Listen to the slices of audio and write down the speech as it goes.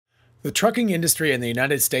The trucking industry in the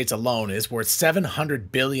United States alone is worth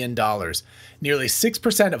 $700 billion. Nearly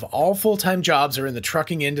 6% of all full-time jobs are in the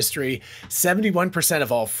trucking industry, 71%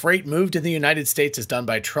 of all freight moved in the United States is done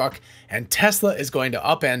by truck, and Tesla is going to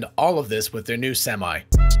upend all of this with their new Semi.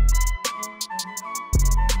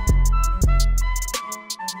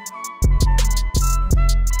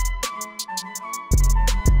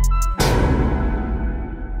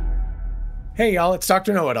 Hey y'all, it's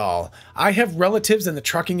Dr. Know-It-All. I have relatives in the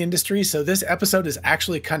trucking industry, so this episode is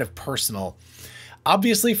actually kind of personal.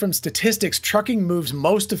 Obviously, from statistics, trucking moves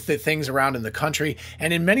most of the things around in the country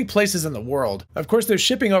and in many places in the world. Of course, there's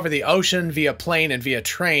shipping over the ocean via plane and via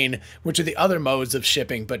train, which are the other modes of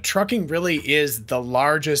shipping, but trucking really is the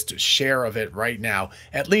largest share of it right now,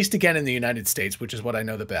 at least again in the United States, which is what I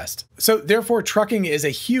know the best. So therefore, trucking is a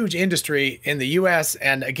huge industry in the US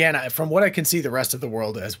and again, from what I can see, the rest of the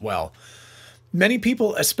world as well. Many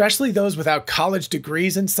people, especially those without college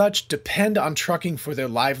degrees and such, depend on trucking for their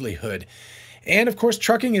livelihood. And of course,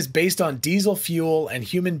 trucking is based on diesel fuel and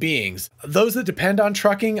human beings. Those that depend on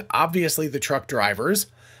trucking, obviously the truck drivers.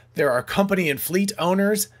 There are company and fleet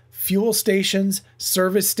owners, fuel stations,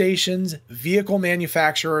 service stations, vehicle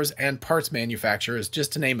manufacturers, and parts manufacturers,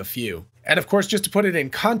 just to name a few. And of course, just to put it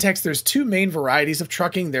in context, there's two main varieties of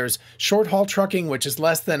trucking. There's short-haul trucking, which is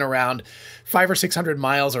less than around 500 or 600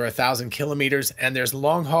 miles or 1,000 kilometers. And there's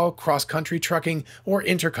long-haul cross-country trucking or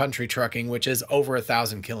inter-country trucking, which is over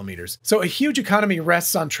 1,000 kilometers. So a huge economy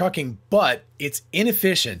rests on trucking, but it's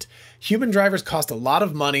inefficient. Human drivers cost a lot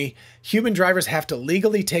of money. Human drivers have to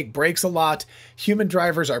legally take breaks a lot. Human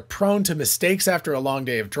drivers are prone to mistakes after a long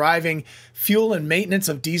day of driving. Fuel and maintenance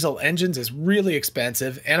of diesel engines is really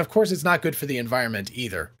expensive. And of course, it's not good for the environment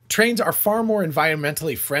either. Trains are far more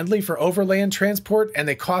environmentally friendly for overland transport and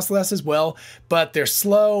they cost less as well, but they're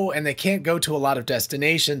slow and they can't go to a lot of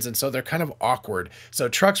destinations and so they're kind of awkward. So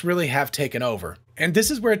trucks really have taken over. And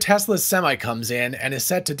this is where Tesla's Semi comes in and is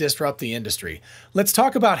set to disrupt the industry. Let's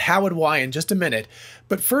talk about how and why in just a minute.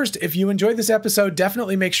 But first, if you enjoyed this episode,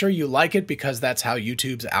 definitely make sure you like it because that's how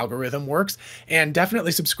YouTube's algorithm works. And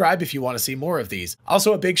definitely subscribe if you want to see more of these.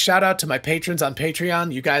 Also, a big shout out to my patrons on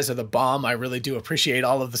Patreon. You guys are the bomb. I really do appreciate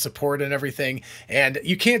all of the support and everything. And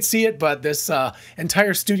you can't see it, but this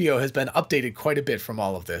entire studio has been updated quite a bit from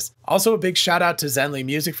all of this. Also, a big shout out to Zenly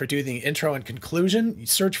Music for doing the intro and conclusion. You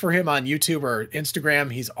search for him on YouTube or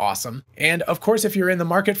Instagram. He's awesome. And of course, if you're in the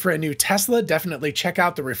market for a new Tesla, definitely check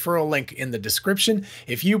out the referral link in the description.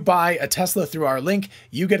 If you buy a Tesla through our link,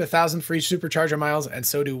 you get 1,000 free supercharger miles, and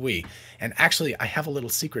so do we. And actually, I have a little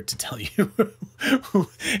secret to tell you.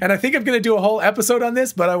 And I think I'm going to do a whole episode on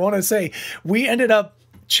this, but I want to say we ended up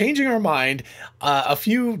changing our mind a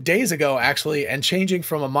few days ago, actually, and changing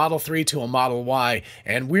from a Model 3 to a Model Y.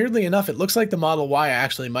 And weirdly enough, it looks like the Model Y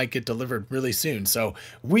actually might get delivered really soon. So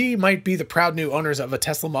we might be the proud new owners of a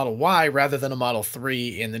Tesla Model Y rather than a Model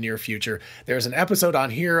 3 in the near future. There's an episode on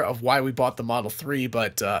here of why we bought the Model 3,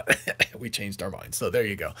 but we changed our minds. So there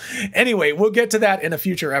you go. Anyway, we'll get to that in a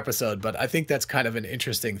future episode, but I think that's kind of an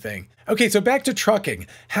interesting thing. Okay, so back to trucking.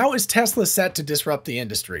 How is Tesla set to disrupt the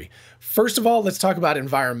industry? First of all, let's talk about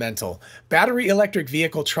environmental. Battery electric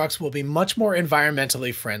vehicle trucks will be much more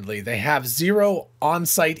environmentally friendly. They have zero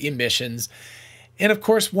on-site emissions. And of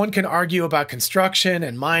course, one can argue about construction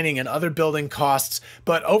and mining and other building costs,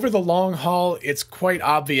 but over the long haul, it's quite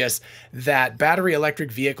obvious that battery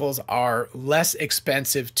electric vehicles are less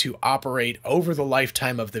expensive to operate over the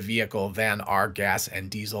lifetime of the vehicle than are gas and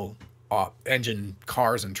diesel engine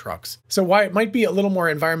cars and trucks. So while it might be a little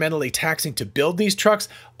more environmentally taxing to build these trucks,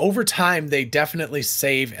 over time they definitely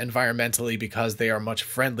save environmentally because they are much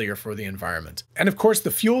friendlier for the environment. And of course,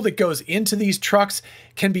 the fuel that goes into these trucks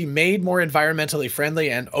can be made more environmentally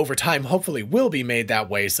friendly and over time hopefully will be made that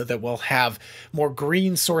way so that we'll have more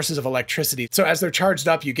green sources of electricity. So as they're charged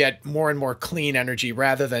up, you get more and more clean energy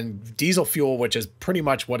rather than diesel fuel, which is pretty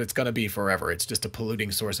much what it's going to be forever. It's just a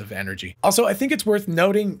polluting source of energy. Also, I think it's worth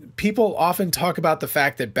noting people often talk about the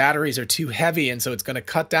fact that batteries are too heavy and so it's going to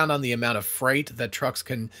cut down on the amount of freight that trucks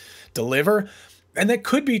can deliver. And that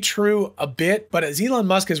could be true a bit, but as Elon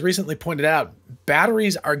Musk has recently pointed out,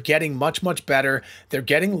 batteries are getting much, much better. They're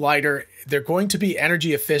getting lighter. They're going to be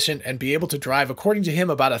energy efficient and be able to drive, according to him,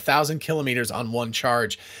 about 1,000 kilometers on one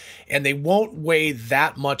charge. And they won't weigh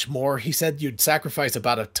that much more. He said you'd sacrifice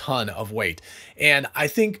about a ton of weight. And I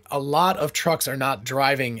think a lot of trucks are not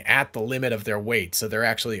driving at the limit of their weight. So they're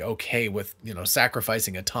actually okay with,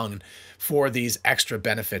 sacrificing a ton for these extra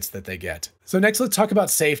benefits that they get. So next, let's talk about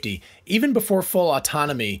safety. Even before full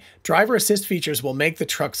autonomy, driver assist features will make the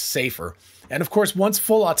trucks safer. And of course, once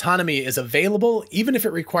full autonomy is available, even if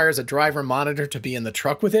it requires a driver monitor to be in the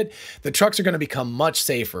truck with it, the trucks are going to become much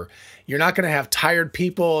safer. You're not going to have tired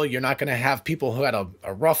people. You're not going to have people who had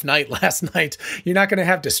a rough night last night. You're not going to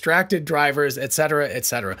have distracted drivers, etc.,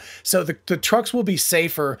 etc. So the trucks will be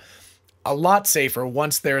safer, a lot safer,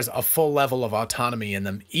 once there's a full level of autonomy in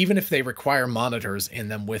them, even if they require monitors in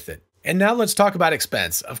them with it. And now let's talk about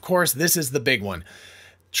expense. Of course, this is the big one.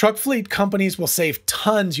 Truck fleet companies will save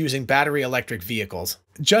tons using battery electric vehicles.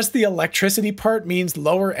 Just the electricity part means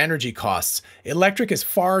lower energy costs. Electric is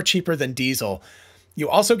far cheaper than diesel. You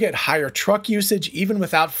also get higher truck usage even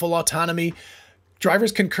without full autonomy.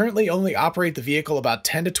 Drivers can currently only operate the vehicle about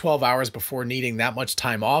 10 to 12 hours before needing that much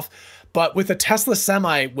time off. But with a Tesla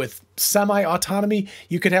Semi with semi-autonomy,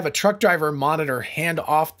 you could have a truck driver monitor hand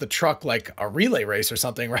off the truck like a relay race or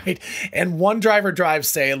something, right? And one driver drives,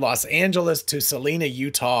 say, Los Angeles to Salina,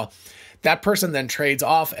 Utah. That person then trades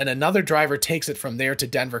off and another driver takes it from there to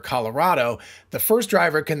Denver, Colorado. The first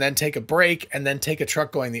driver can then take a break and then take a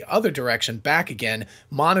truck going the other direction back again,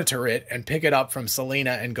 monitor it, and pick it up from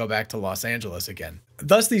Salina and go back to Los Angeles again.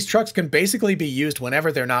 Thus, these trucks can basically be used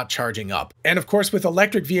whenever they're not charging up. And of course, with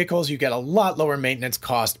electric vehicles, you get a lot lower maintenance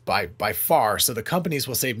cost by far, so the companies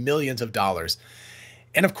will save millions of dollars.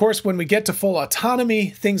 And of course, when we get to full autonomy,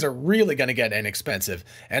 things are really going to get inexpensive.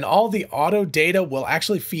 And all the auto data will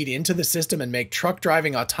actually feed into the system and make truck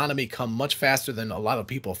driving autonomy come much faster than a lot of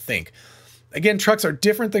people think. Again, trucks are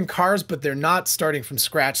different than cars, but they're not starting from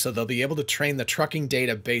scratch, so they'll be able to train the trucking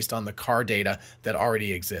data based on the car data that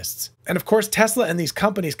already exists. And of course, Tesla and these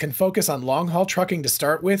companies can focus on long-haul trucking to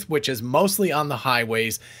start with, which is mostly on the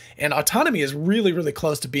highways, and autonomy is really, really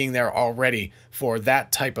close to being there already for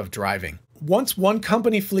that type of driving. Once one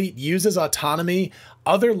company fleet uses autonomy,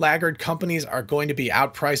 other laggard companies are going to be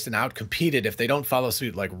outpriced and outcompeted if they don't follow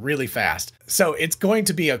suit like really fast. So it's going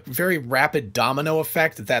to be a very rapid domino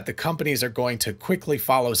effect that the companies are going to quickly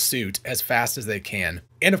follow suit as fast as they can.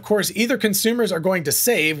 And of course, either consumers are going to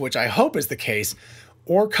save, which I hope is the case,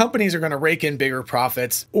 or companies are going to rake in bigger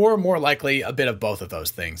profits, or more likely a bit of both of those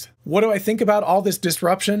things. What do I think about all this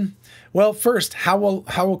disruption? Well, first, how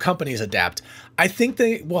will companies adapt? I think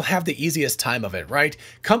they will have the easiest time of it, right?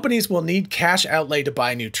 Companies will need cash outlay to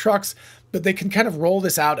buy new trucks, but they can kind of roll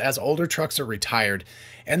this out as older trucks are retired.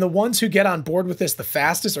 And the ones who get on board with this the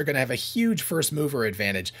fastest are going to have a huge first mover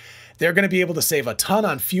advantage. They're going to be able to save a ton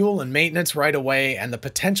on fuel and maintenance right away, and the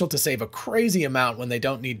potential to save a crazy amount when they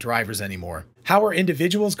don't need drivers anymore. How are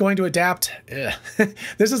individuals going to adapt?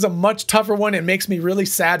 This is a much tougher one and makes me really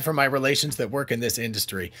sad for my relations that work in this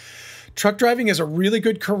industry. Truck driving is a really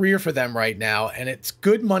good career for them right now, and it's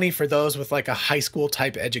good money for those with like a high school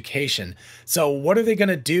type education. So what are they going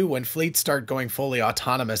to do when fleets start going fully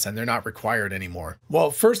autonomous and they're not required anymore?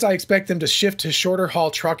 Well, first I expect them to shift to shorter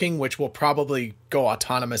haul trucking, which will probably go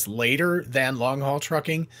autonomous later than long haul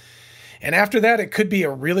trucking. And after that, it could be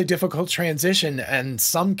a really difficult transition, and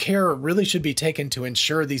some care really should be taken to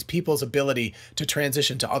ensure these people's ability to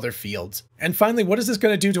transition to other fields. And finally, what is this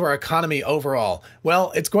going to do to our economy overall?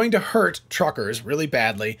 Well, it's going to hurt truckers really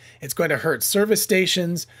badly. It's going to hurt service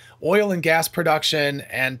stations, oil and gas production,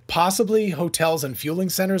 and possibly hotels and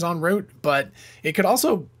fueling centers en route, but it could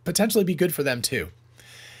also potentially be good for them too.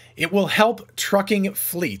 It will help trucking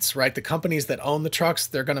fleets, right? The companies that own the trucks,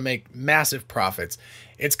 they're going to make massive profits.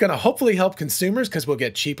 It's going to hopefully help consumers because we'll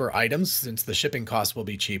get cheaper items since the shipping costs will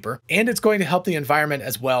be cheaper. And it's going to help the environment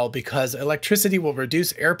as well because electricity will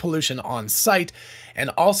reduce air pollution on site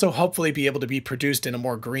and also hopefully be able to be produced in a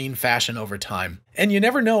more green fashion over time. And you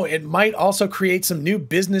never know, it might also create some new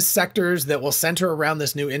business sectors that will center around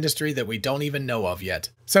this new industry that we don't even know of yet.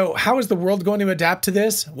 So how is the world going to adapt to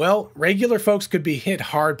this? Well, regular folks could be hit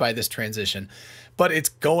hard by this transition, but it's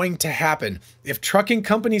going to happen. If trucking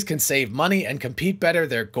companies can save money and compete better,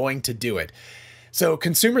 they're going to do it. So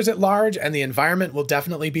consumers at large and the environment will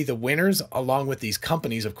definitely be the winners, along with these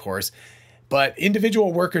companies, of course. But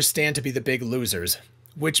individual workers stand to be the big losers,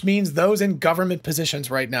 which means those in government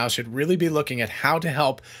positions right now should really be looking at how to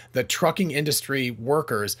help the trucking industry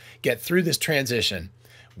workers get through this transition.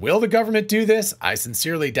 Will the government do this? I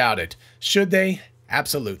sincerely doubt it. Should they?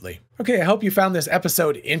 Absolutely. Okay, I hope you found this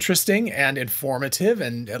episode interesting and informative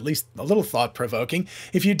and at least a little thought-provoking.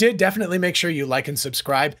 If you did, definitely make sure you like and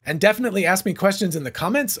subscribe, and definitely ask me questions in the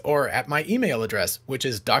comments or at my email address, which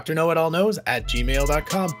is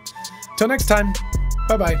drknowitallknows@gmail.com. Till next time,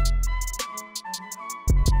 bye-bye.